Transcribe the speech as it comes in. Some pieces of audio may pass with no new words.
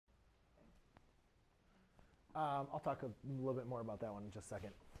I'll talk a little bit more about that one in just a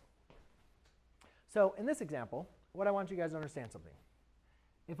second. So in this example, what I want you guys to understand something.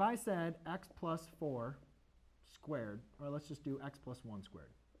 If I said x plus 4 squared, or let's just do x plus 1 squared.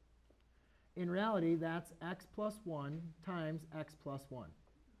 In reality, that's x plus 1 times x plus 1.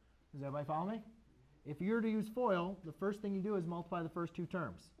 Does everybody follow me? If you were to use FOIL, the first thing you do is multiply the first two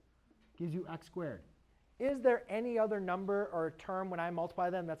terms. Gives you x squared. Is there any other number or term when I multiply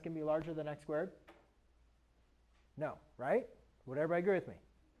them that's going to be larger than x squared? No, right? Would everybody agree with me?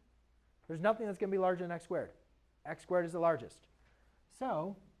 There's nothing that's going to be larger than x squared. X squared is the largest.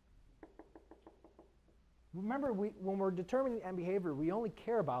 So remember, when we're determining end behavior, we only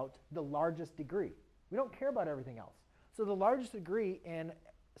care about the largest degree. We don't care about everything else. So the largest degree in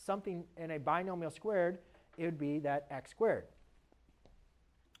something in a binomial squared, it would be that x squared.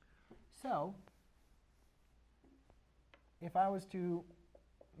 So if I was to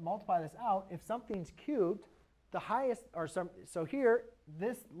multiply this out, if something's cubed, the highest, or so here,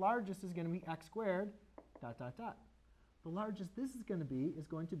 this largest is going to be x squared, dot, dot, dot. The largest this is going to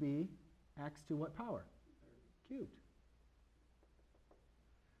be x to what power? Cubed.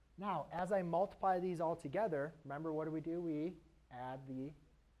 Now, as I multiply these all together, remember what do? We add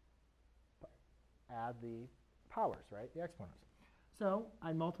the powers, right? The exponents. So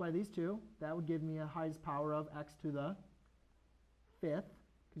I multiply these two. That would give me a highest power of x to the 5th,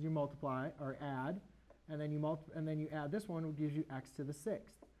 because you multiply or add, and then you add this one, which gives you x to the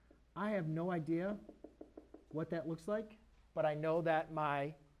 6th. I have no idea what that looks like, but I know that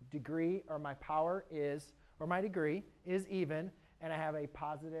my degree or my power is, or my degree is even, and I have a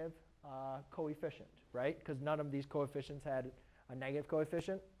positive coefficient, right? Because none of these coefficients had a negative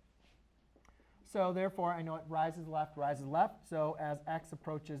coefficient. So therefore, I know it rises left, rises left. So as x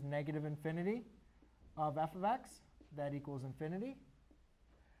approaches negative infinity of f of x, that equals infinity.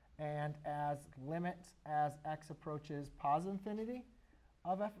 And as x approaches positive infinity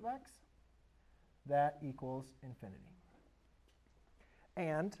of f of x, that equals infinity.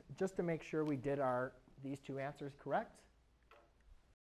 And just to make sure we did these two answers correct,